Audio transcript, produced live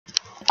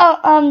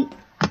Oh,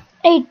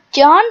 hey,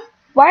 John?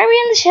 Why are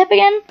we in the ship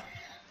again?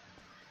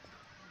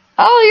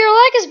 Oh, your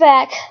leg is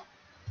back.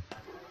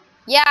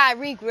 Yeah, I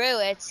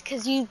regrew it,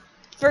 because you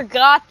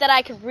forgot that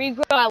I could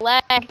regrow my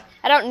leg.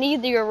 I don't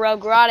need your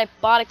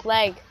robotic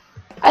leg.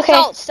 I Okay.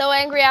 felt so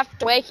angry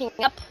after waking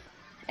up,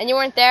 and you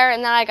weren't there,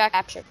 and then I got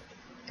captured.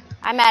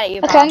 I'm mad at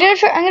you, Bob. Okay,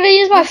 I'm gonna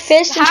use my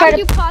fist and try How to.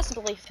 you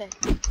possibly fit?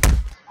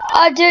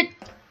 Dude.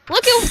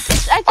 Look,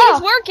 I think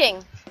it's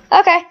working.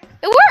 Okay.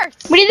 It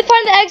worked. We need to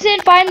find the exit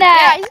and find that.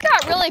 Yeah, he's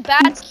got really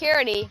bad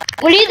security.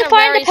 We need to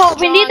find the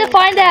We need to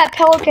find that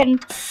pelican.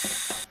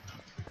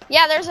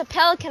 Yeah, there's a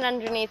pelican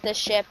underneath this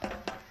ship.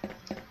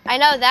 I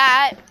know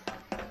that.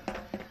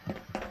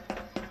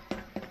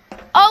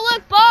 Oh,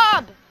 look,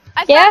 Bob!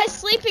 I found a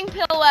sleeping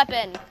pill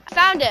weapon. I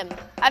found him.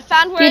 I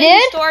found where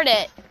he stored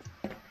it.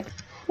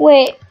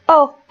 Wait.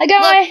 Oh, I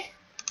got my...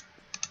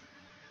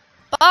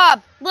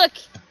 Bob, look.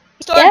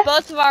 He stored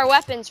both of our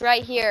weapons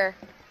right here.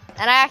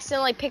 And I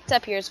accidentally picked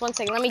up yours. 1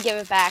 second, let me give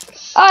it back.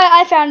 Oh,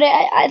 I found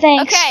it.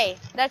 Thanks. Okay,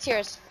 that's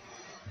yours.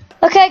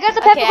 Okay, I got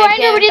the pepper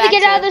grinder. We need to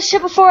get out of this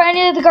ship before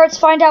any of the guards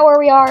find out where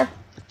we are.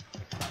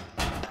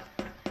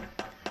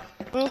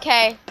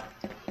 Okay.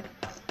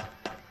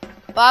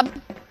 Bob?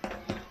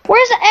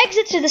 Where's the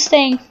exit to this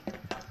thing?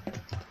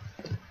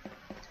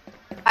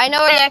 I know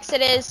where the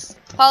exit is.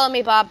 Follow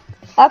me, Bob.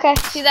 Okay.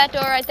 See that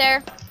door right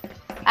there?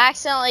 I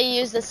accidentally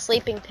used the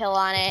sleeping pill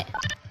on it.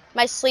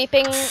 My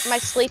sleeping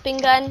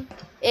gun,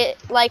 it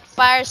like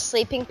fires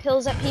sleeping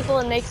pills at people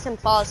and makes them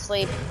fall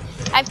asleep.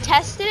 I've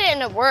tested it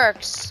and it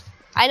works.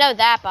 I know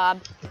that,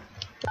 Bob.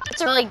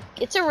 It's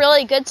a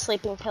really good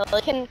sleeping pill.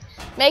 It can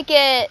make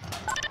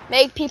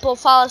people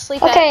fall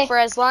asleep for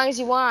as long as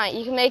you want.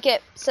 You can make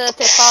it so that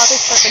they fall asleep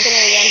for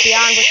infinity and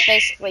beyond, which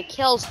basically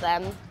kills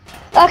them.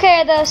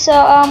 Okay, so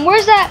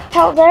where's that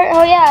pelican there?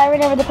 Oh yeah, I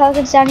remember the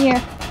pelican's down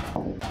here.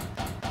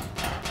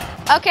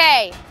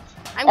 Okay,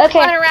 I'm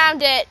going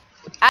around it.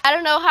 I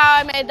don't know how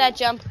I made that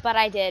jump, but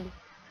I did.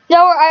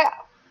 No,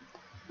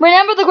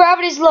 remember the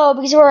gravity's low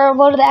because we're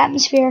low to the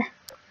atmosphere.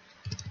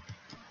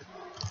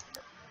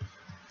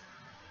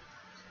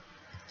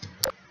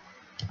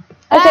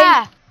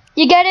 Okay,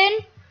 you get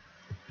in?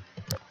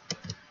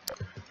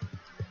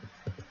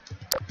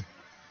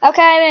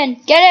 Okay, I'm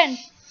in. Get in.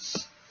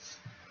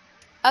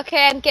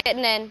 Okay, I'm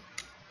getting in.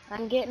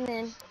 I'm getting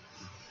in.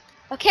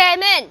 Okay,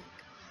 I'm in.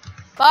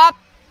 Bob.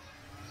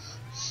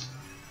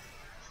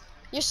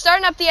 You're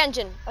starting up the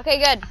engine. Okay,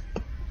 good.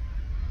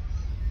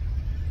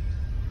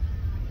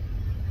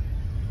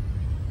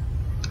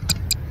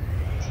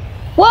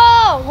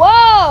 Whoa,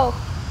 whoa.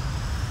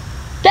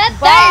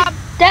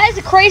 That is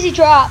a crazy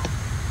drop.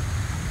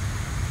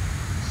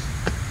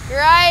 You're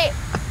right.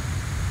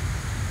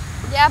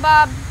 Yeah,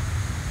 Bob.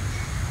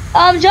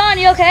 John,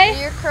 you okay?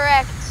 You're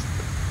correct.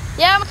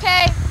 Yeah, I'm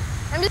okay.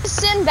 I'm just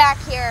sitting back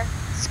here,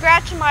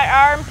 scratching my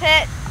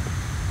armpit.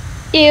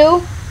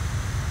 Ew.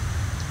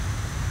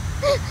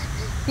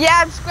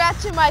 Yeah, I'm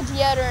scratching my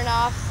deodorant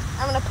off.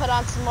 I'm gonna put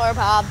on some more,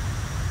 Bob.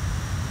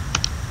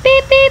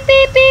 Beep, beep,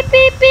 beep, beep,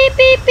 beep, beep,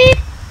 beep, beep.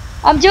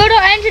 Dude,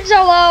 our engines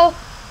are low.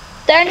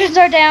 The engines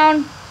are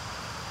down.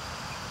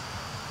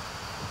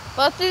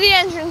 Both of the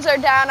engines are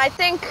down, I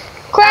think.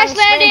 Crash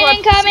landing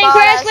incoming,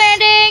 crash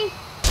landing.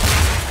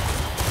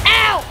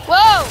 Ow!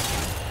 Whoa!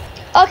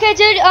 Okay,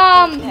 dude,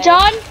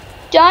 John?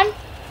 Yeah.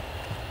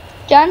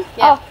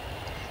 Oh.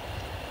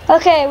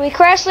 Okay, we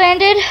crash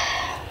landed.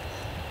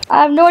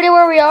 I have no idea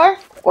where we are.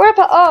 A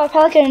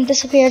pelican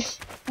disappeared.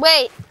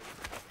 Wait.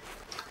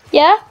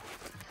 Yeah?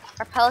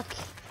 Our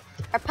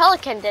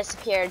pelican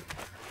disappeared.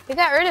 We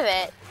got rid of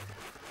it.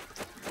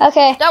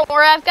 Okay. Don't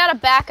worry, I've got a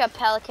backup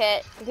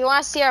pelican. If you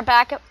want to see our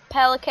backup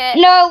pelican.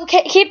 No,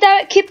 keep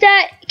that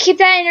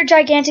in your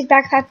gigantic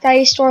backpack that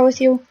you store with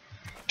you.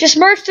 Just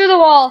merge through the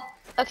wall.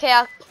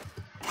 Okay,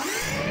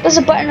 There's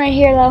a button right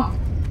here though.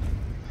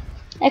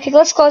 Okay,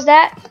 let's close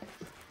that.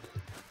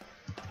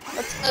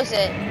 Let's close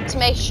it to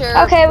make sure.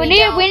 Okay, we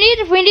need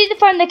to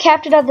find the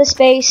captain of this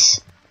base.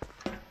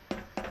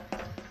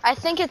 I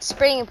think it's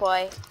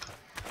springyboy.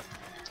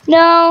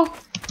 No,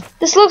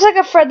 this looks like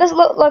a friend.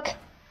 Look.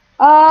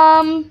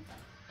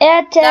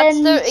 At 10,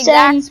 that's the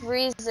exact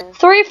reason.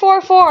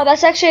 3-4-4.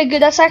 That's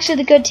actually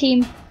the good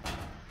team.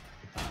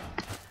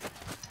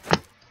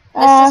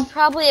 This is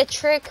probably a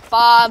trick,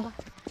 Bob.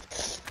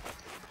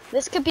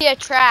 This could be a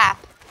trap.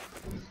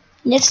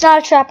 It's not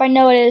a trap. I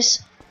know it is.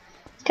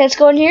 Okay, let's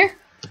go in here.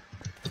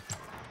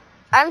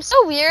 I'm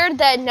so weird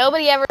that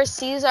nobody ever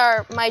sees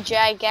my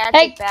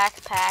gigantic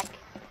backpack.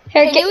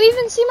 Here, Can you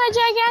even see my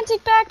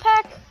gigantic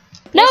backpack?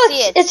 No,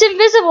 it's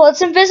invisible.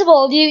 It's invisible.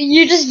 all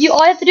you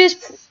have to do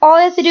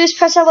is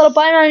press that little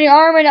button on your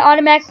arm and it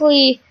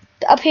automatically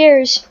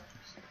appears.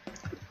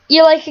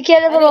 You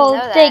get a little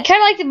thing,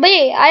 kind of like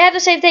me. I have the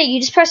same thing.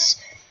 You just press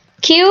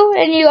Q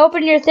and you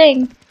open your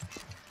thing.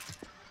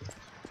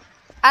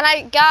 And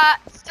I got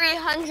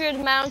 300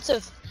 amounts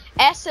of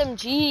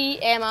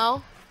SMG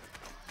ammo.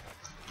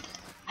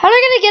 How am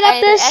I gonna get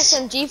up this?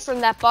 SMG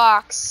from that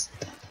box.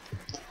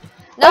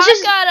 No,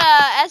 I've got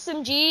a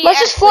SMG. Let's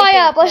just fly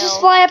up. Let's just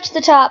fly up to the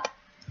top.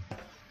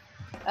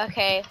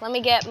 Okay, let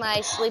me get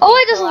my sleeping Oh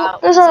wait, pill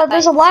out. there's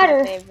a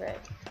ladder.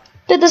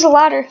 Dude, there's a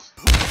ladder.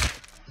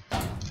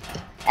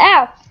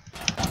 Ow.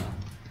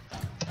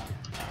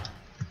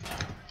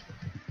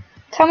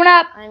 Coming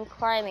up. I'm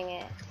climbing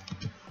it.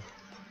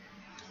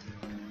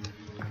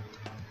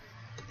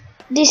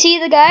 Do you see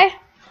the guy?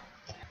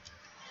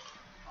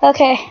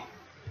 Okay.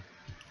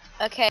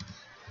 Okay.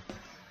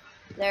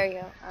 There you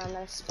go. I'm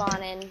gonna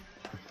spawn in.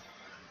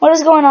 What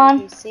is going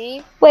on? You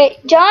see?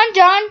 Wait, John.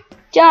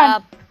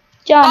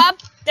 Bob,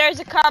 there's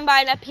a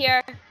combine up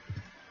here.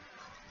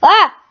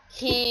 Ah!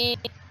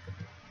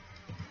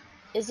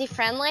 Is he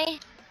friendly?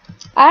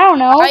 I don't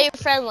know. Are you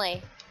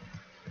friendly?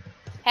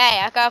 Hey,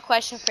 I got a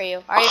question for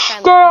you. Are you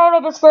friendly? Get out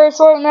of the space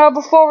right now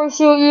before we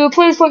shoot you.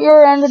 Please put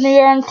your hands in the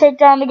air and take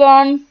down the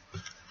gun.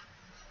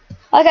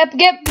 Okay,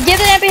 give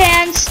the empty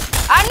hands.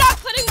 I'm not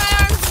putting my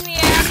arms in the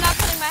air. I'm not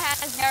putting my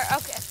hands in the air.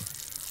 Okay.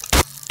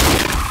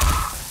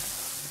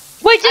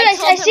 Wait, dude,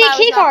 I see a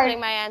key card.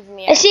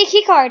 I see a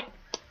key card.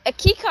 A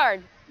key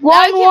card.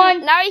 Now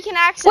you can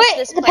access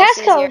this the place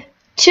passcode.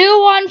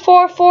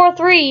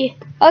 21443.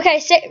 Okay,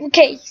 see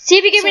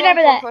if you can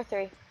remember that.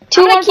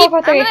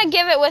 21443. I'm gonna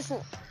give it with.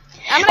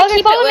 I'm gonna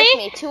keep it with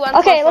me. 21443.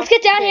 Okay, let's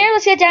get down here.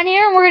 Let's get down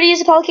here, and we're gonna use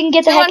the pelican and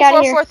get the heck out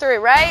of here. 21443,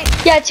 right?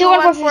 Yeah,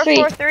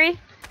 21443.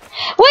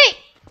 Wait.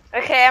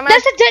 Okay, I'm.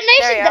 That's a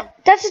detonation.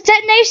 That's a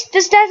detonation.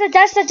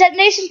 That's the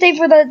detonation thing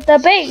for the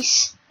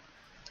base.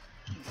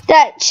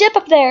 That ship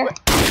up there.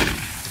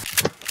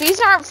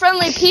 These aren't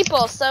friendly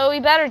people, so we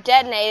better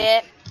detonate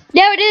it.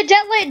 Yeah, we need to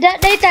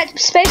detonate that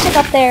spaceship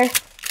up there.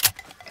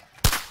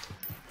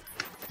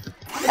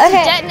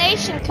 Okay.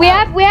 Detonation code. We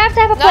have to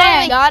have a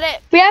plan. No, got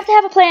it. We have to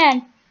have a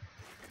plan.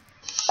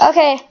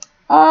 Okay.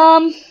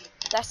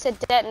 That's the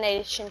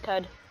detonation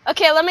code.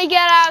 Okay, let me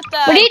get out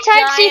the. We need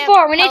times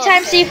C4. We need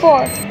times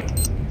C4.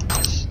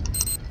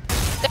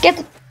 Get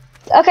the.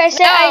 Okay,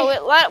 so.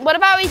 No. What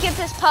about we get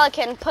this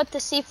pelican and put the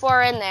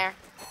C4 in there?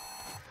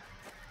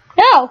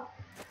 No.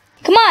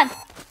 Come on.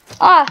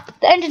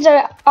 The engines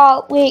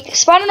are weak.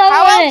 Spawn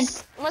another one in.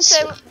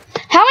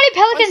 How many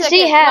pelicans do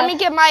you have?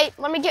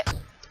 Let me get.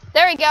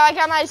 There we go. I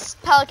got my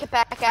pelican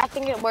back. I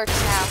think it works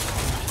now.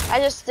 I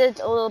just did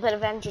a little bit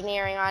of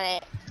engineering on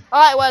it.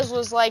 All it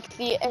was like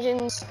the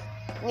engines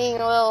needing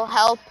a little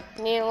help,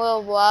 needing a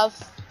little love.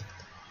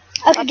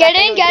 Okay, get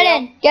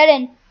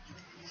in.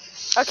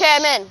 Okay,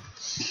 I'm in.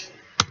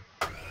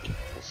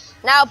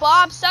 Now,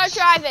 Bob, start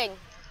driving.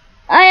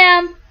 I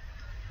am.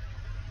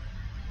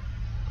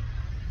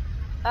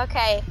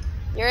 Okay,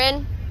 you're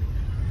in.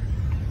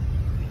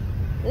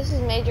 This is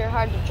major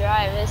hard to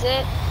drive, is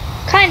it?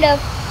 Kind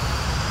of.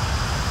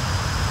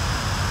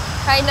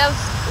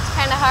 It's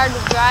kind of hard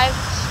to drive.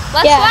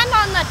 Let's land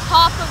on the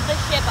top of the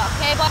ship,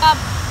 okay, Bob?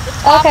 The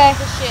top of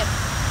the ship.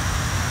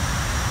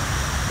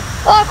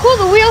 Oh, cool!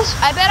 The wheels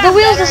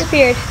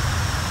disappeared.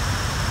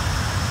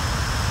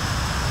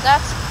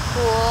 That's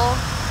cool.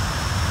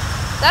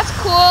 That's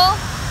cool.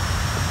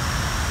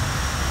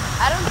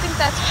 I don't think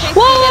that's creepy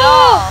at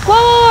all.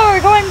 Whoa! We're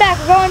going back.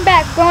 We're going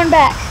back.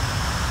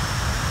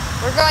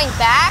 We're going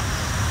back?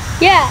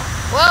 Yeah.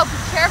 Whoa! Be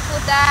careful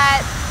with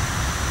that.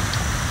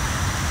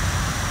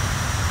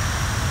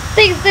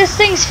 This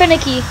thing's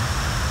finicky.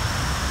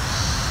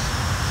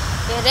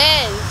 It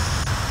is.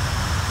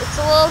 It's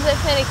a little bit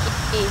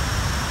finicky.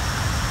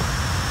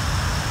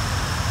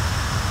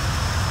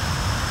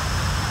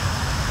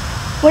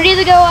 We need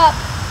to go up.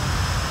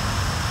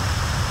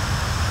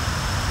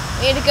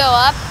 We need to go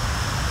up?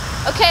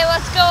 Okay,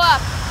 let's go up.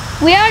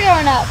 We are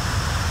going up.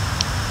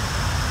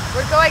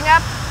 We're going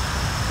up?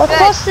 We're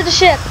close to the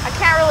ship. I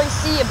can't really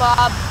see you,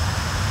 Bob.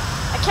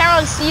 I can't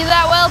really see you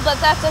that well,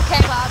 but that's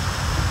okay, Bob.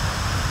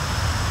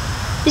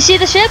 You see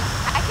the ship?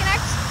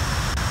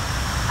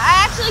 I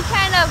actually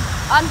kind of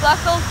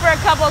unbuckled for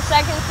a couple of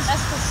seconds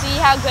just to see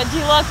how good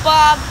you look,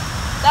 Bob.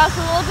 That was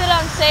a little bit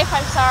unsafe.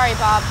 I'm sorry,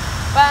 Bob,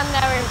 but I'm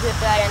never gonna do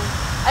that again.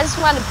 I just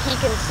wanted to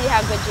peek and see how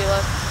good you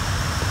look.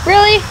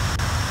 Really?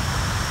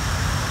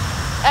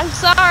 I'm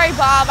sorry,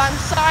 Bob. I'm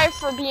sorry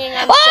for being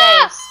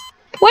unsafe.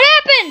 What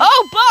happened?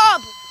 Oh,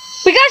 Bob!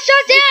 We got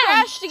shot down. We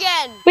crashed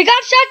again. We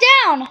got shot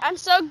down. I'm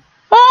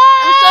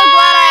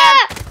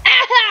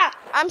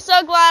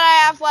so glad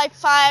I have like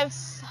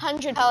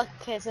 500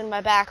 pelicans in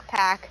my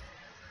backpack.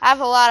 I have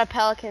a lot of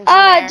pelicans in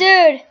there.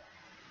 Dude.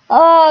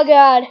 Oh,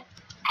 God.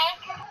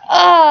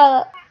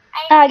 Oh,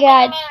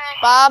 God.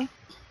 Bob,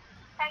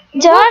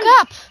 you woke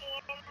up.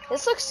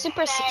 This looks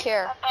super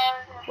secure.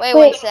 Wait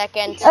 1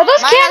 second. Are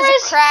those Mine cameras?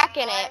 has a crack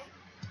in it.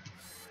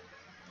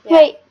 Yeah.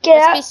 Wait, get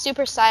out. Let's be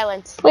super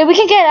silent. Wait, we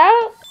can get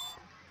out?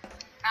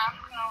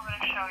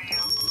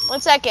 1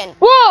 second.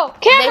 Whoa,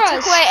 cameras! They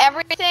took away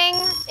everything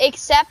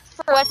except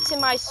for what's in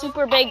my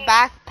super big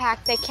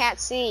backpack they can't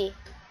see.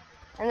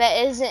 And that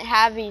isn't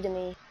heavy to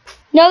me.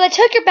 No, they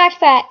took your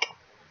backpack.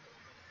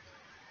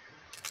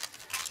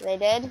 They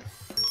did?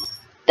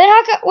 Then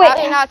how come, wait. How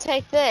did you not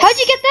take this? How'd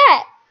you get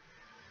that?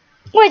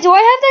 Wait, do I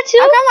have that too?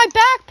 I got my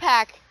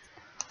backpack.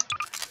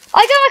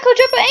 I got my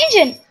quadruple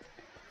engine.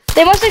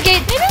 They must have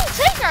gave. They didn't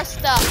take our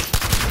stuff.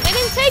 They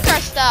didn't take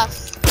our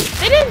stuff.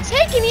 They didn't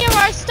take any of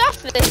our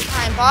stuff this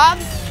time, Bob.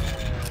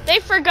 They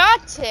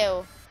forgot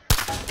to.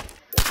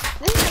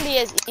 This is gonna be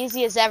as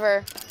easy as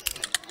ever.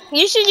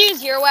 You should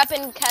use your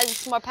weapon because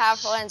it's more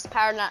powerful and it's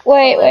powered not.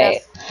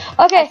 Wait.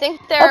 Okay. I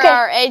think there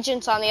are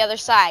agents on the other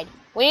side.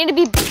 We need to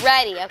be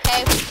ready,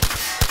 okay?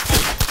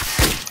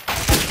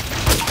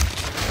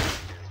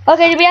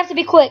 Okay, we have to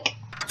be quick.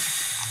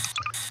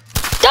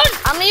 Done!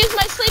 I'm gonna use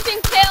my sleeping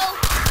pill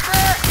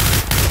for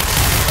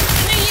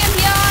New Year and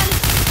beyond.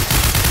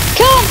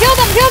 Kill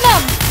them!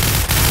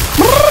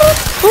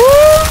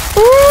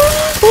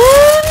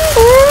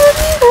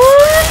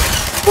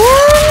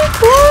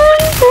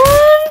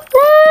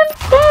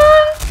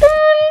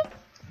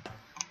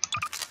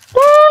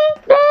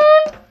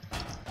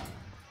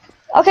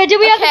 Okay, do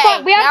we have to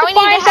find? We have to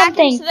find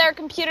something. To their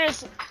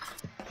computers.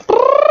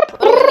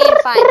 What do we need to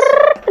find?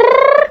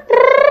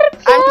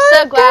 I'm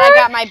so glad I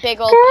got my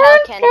big old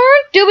pelican.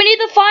 Do we need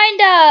to find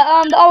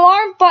the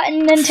alarm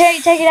button and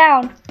take it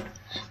down?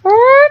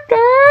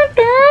 Found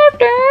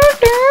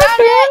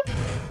it.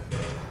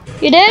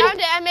 You did? Found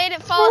it. I made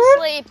it fall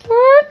asleep.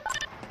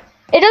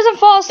 It doesn't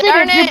fall asleep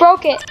if you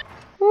broke it.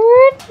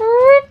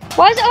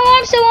 Why is the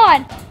alarm still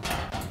on?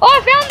 Oh,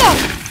 I found them.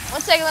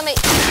 1 second, let me.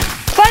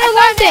 Find the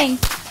alarm thing.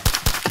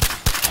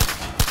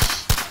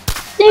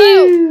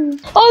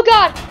 Oh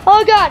God!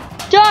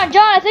 John,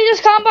 I think there's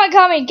combat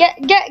coming. Get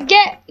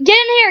in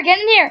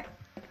here.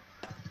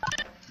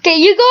 Okay,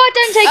 you go out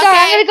there and take guard.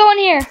 I'm gonna go in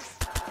here.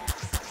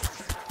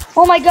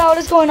 Oh my God, what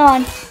is going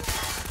on?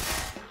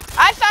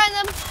 I found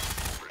them.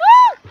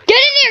 Woo! Get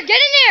in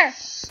here.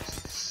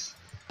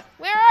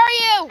 Where are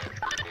you?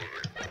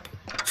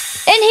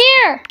 In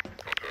here.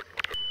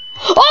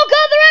 Oh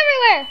God, they're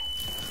everywhere.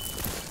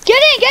 Get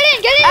in I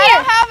here.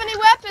 don't have any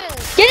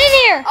weapons. Get in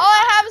here. All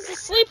I have is a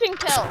sleeping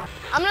pill.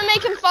 I'm gonna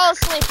make him fall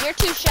asleep. You're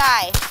too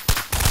shy.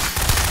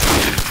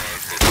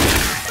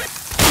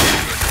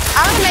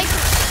 I'm gonna make him...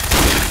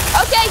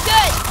 Okay,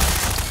 good.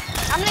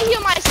 I'm gonna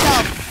heal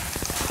myself.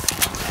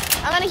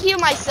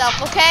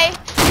 Okay?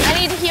 I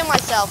need to heal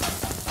myself.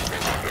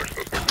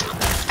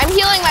 I'm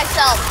healing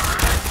myself.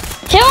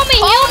 Heal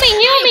me.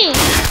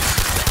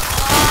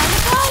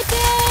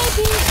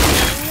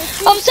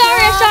 I'm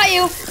sorry, I shot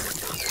you.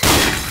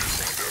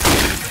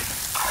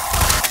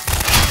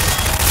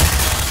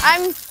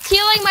 I'm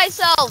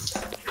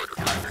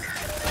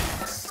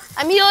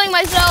healing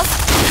myself.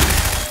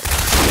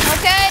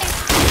 Okay?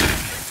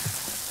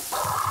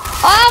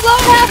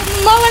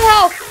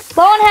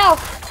 Low on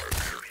health.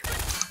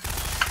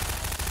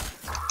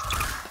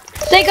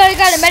 Thank God I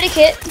got a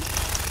medikit.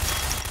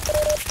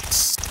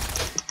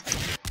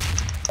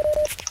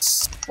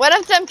 What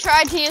if them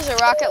tried to use a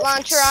rocket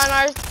launcher on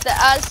us?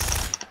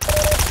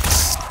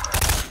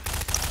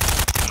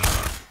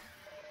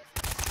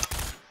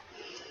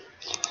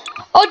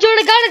 Oh, dude,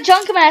 I got a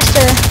junk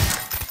master.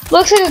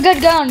 Looks like a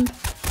good gun.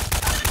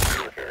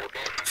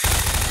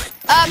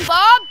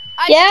 Bob,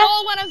 I Yeah?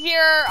 stole one of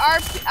your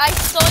I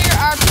stole your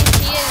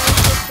RPG and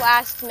used its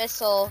last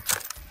missile.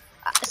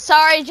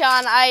 Sorry,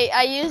 John.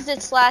 I used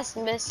its last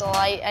missile.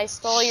 I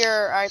stole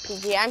your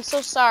RPG. I'm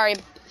so sorry.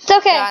 It's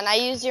okay. John, I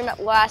used your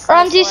last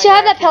missile. Do you still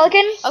have that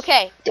pelican?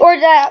 Okay. Or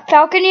that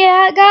falcon you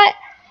got?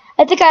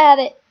 I think I have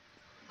it.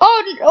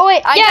 Oh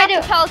wait, I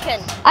do. the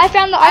pelican. I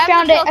found the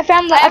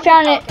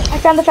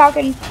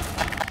falcon.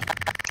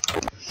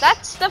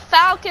 That's the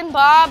falcon,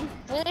 Bob.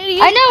 We need to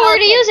use I know, we're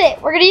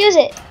gonna use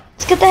it.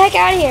 Let's get the heck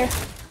out of here.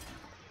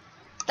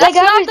 That's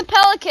not the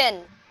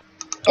pelican.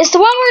 It's the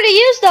one we're gonna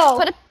use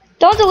though.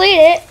 Don't delete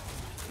it.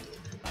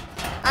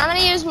 I'm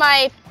gonna use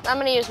my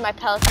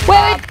pelican.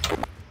 Wait.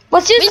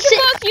 Let's use. We can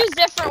both use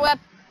different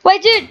weapons.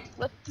 Wait, dude.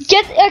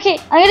 Okay.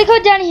 I'm gonna go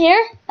down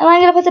here, and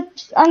I'm gonna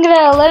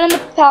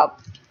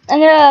I'm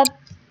gonna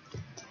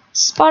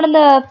spawn in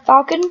the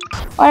falcon.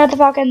 Or not the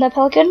falcon, the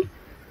pelican.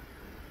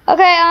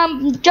 Okay,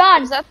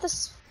 John. Is that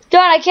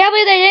John, I can't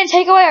believe they didn't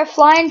take away our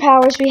flying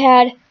powers we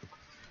had.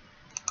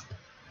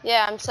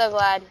 Yeah, I'm so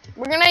glad.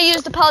 We're gonna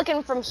use the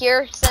pelican from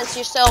here since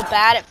you're so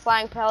bad at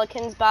flying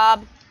pelicans,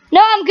 Bob.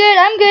 No, I'm good.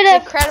 I'm good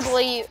at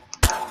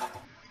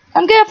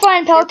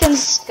flying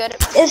pelicans.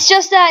 It's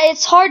just that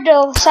it's hard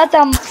to set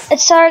them.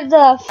 It's hard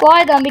to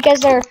fly them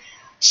because they're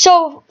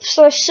so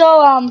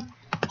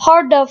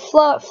hard to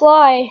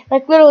fly.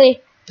 Like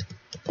literally,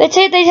 they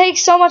take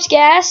so much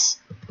gas.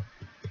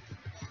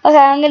 Okay,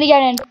 I'm gonna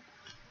get in.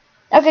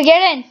 Okay,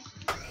 get in.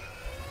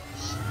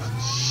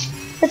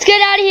 Let's get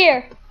out of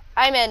here.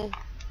 I'm in.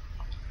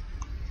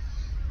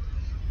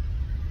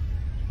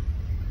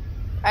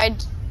 Oh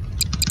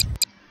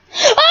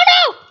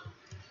no!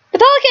 The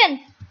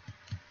pelican.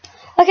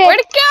 Okay. Where'd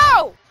it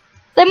go?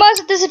 They must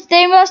have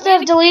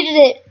deleted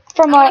it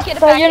from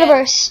the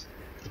universe.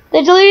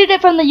 They deleted it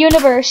from the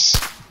universe.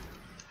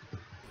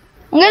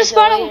 I'm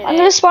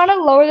gonna spawn it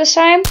lower this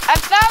time. I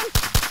found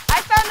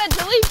a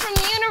delete from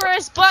the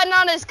universe button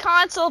on his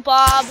console,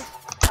 Bob.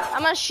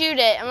 I'm gonna shoot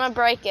it. I'm gonna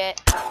break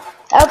it.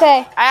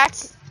 Okay.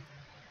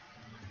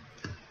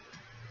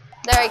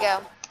 There we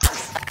go.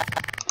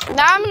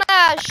 Now I'm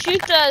gonna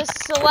shoot the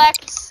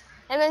select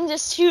and then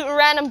just shoot a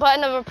random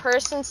button of a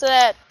person so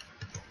that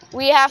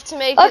We have to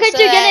make Okay, it so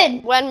dude, get that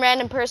in. when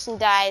random person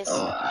dies.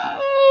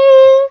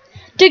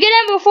 Dude, get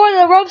in before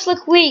the ropes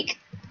look weak.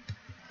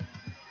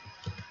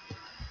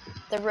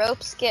 The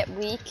ropes get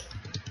weak.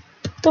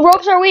 The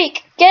ropes are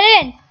weak. Get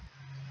in.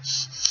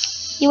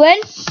 You in?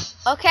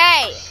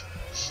 Okay.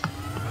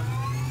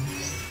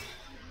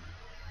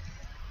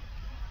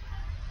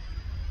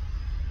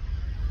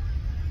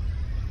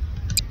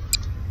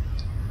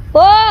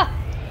 Whoa!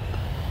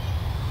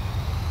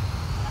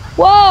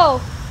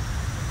 Whoa!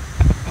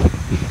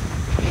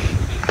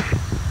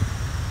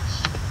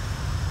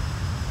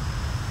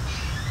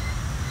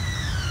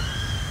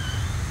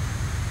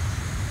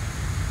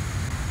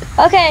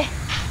 Okay.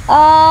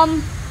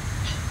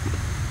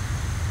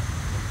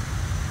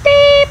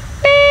 Beep,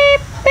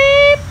 beep,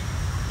 beep.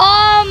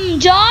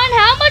 John,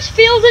 how much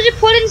fuel did you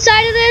put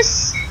inside of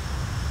this?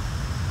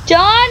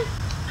 John?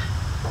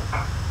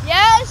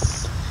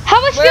 Yes. How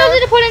much fuel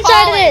did you put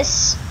inside of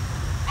this?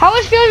 How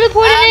much fuel did you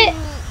put in it?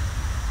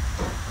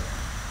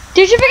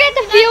 Did you forget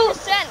the fuel?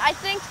 99%.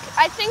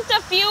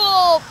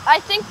 I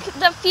think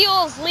the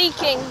fuel's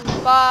leaking,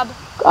 Bob.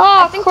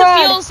 Oh, I think crud.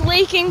 the fuel's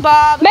leaking,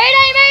 Bob.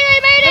 Mayday, mayday,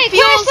 mayday! The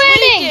fuel's Crash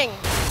landing! leaking.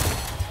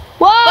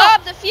 Whoa!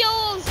 Bob, the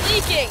fuel's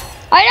leaking.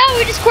 I know,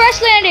 we just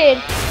crash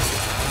landed.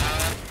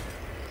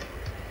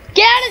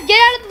 Get out of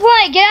the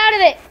plane, get out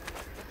of it.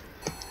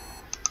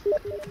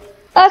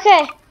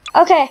 Okay,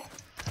 okay.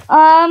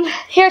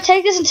 Here,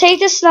 take this and take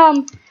this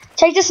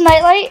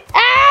nightlight.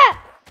 Ah!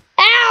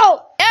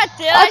 Ow! Yeah,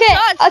 dude, Okay,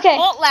 I saw okay. it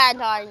won't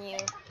land on you.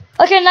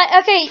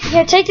 Okay,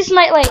 here, take this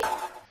nightlight.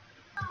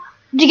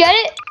 Did you get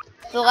it?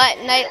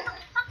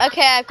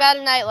 Okay, I've got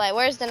a nightlight.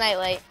 Where's the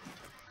nightlight?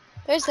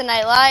 There's the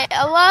nightlight.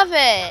 I love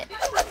it.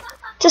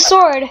 It's a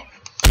sword.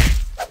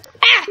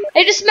 Ah!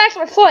 I just smacked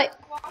my foot.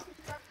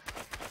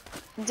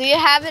 Do you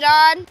have it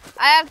on?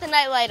 I have the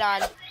nightlight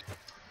on.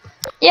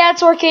 Yeah,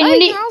 it's working. Oh,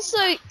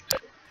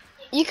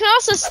 you can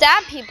also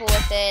stab people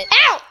with it.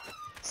 Ow!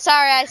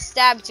 Sorry, I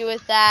stabbed you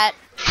with that.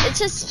 It's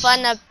just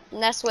fun to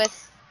mess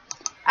with.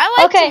 I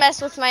like to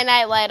mess with my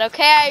nightlight.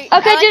 Okay, dude,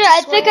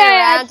 I think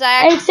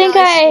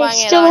I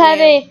still have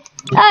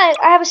I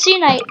have a sea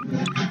night.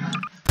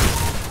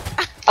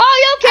 Oh,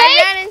 you okay?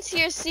 I ran into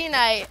your sea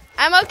night.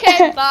 I'm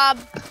okay, Bob.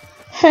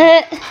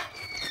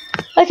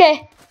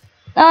 Okay.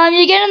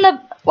 You get in the.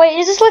 Wait,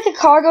 is this like a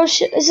cargo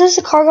ship? Is this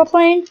a cargo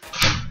plane?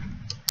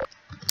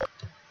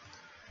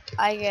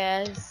 I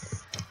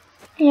guess.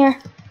 Here.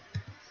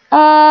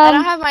 I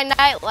don't have my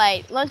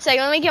nightlight. One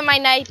second, let me get my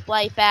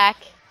nightlight back.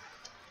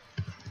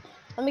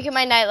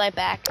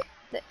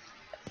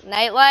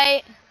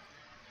 Nightlight.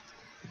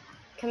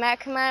 Come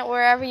out,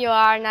 wherever you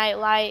are,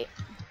 nightlight.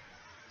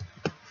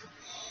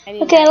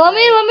 Okay, let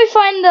me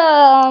find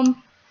the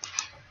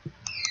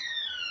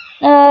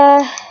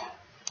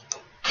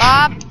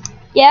Bob.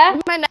 Yeah?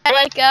 Where'd my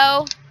nightlight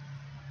go?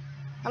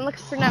 I'm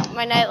looking for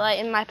my nightlight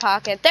in my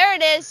pocket. There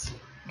it is.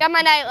 Got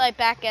my nightlight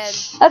back in.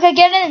 Okay,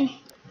 get in.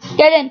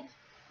 Get in.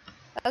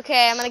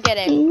 Okay, I'm gonna get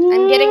in.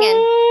 I'm getting in.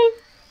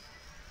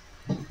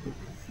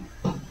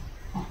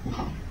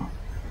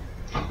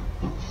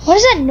 What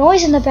is that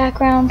noise in the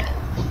background?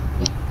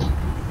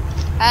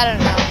 I don't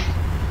know.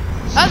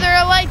 Oh, there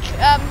are like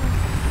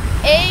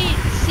 8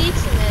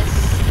 seats in this.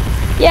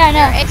 Yeah, I know.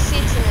 There are 8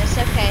 seats in this.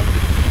 Okay.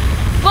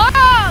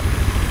 Bob,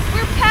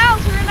 we're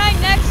pals. We're right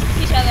next to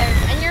each other,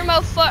 and you're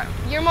more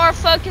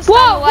focused on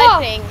the light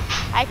thing.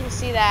 I can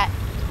see that.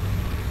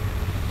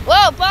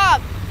 Whoa,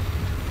 Bob.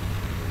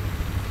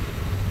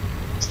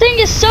 This thing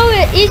is so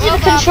easy to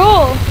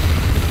control.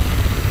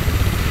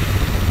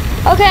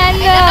 Okay, and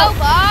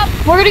Bob.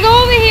 We're gonna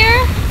go over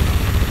here.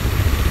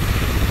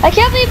 I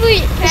can't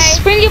believe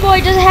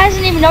springyboy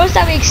hasn't even noticed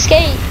that we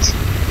escaped.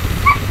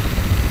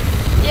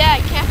 Yeah,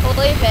 I can't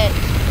believe it.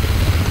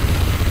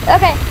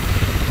 Okay.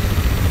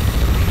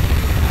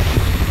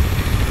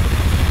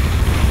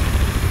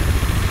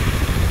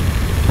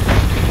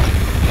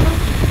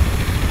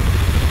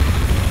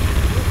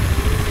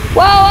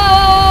 Whoa, whoa,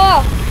 whoa, whoa,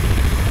 whoa.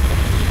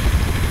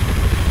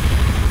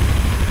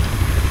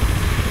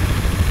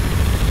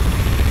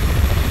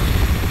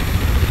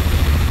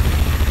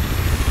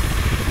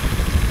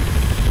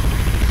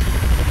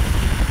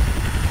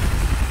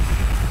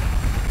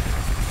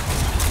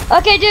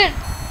 Okay, dude.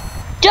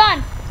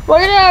 John, we're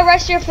gonna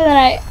rest here for the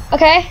night,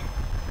 okay?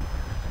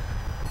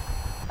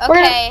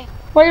 Okay.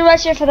 We're gonna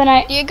rest here for the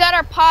night. You got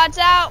our pods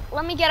out?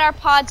 Let me get our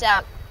pods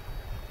out.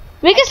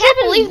 We can I can't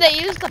believe they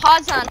used the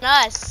pods on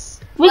us.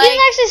 We can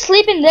actually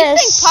sleep in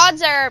this. You think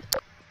pods are...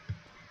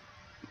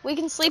 We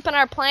can sleep in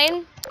our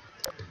plane?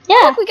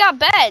 Yeah. Look, we got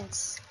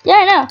beds. Yeah,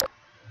 I know.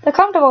 They're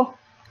comfortable.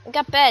 We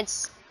got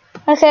beds.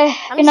 Okay,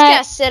 I'm just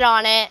gonna sit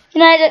on it. Good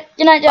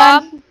night,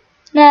 John. Bob?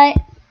 Night.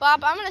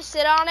 Bob, I'm gonna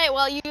sit on it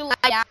while you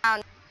lie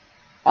down.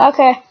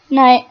 Okay,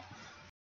 night.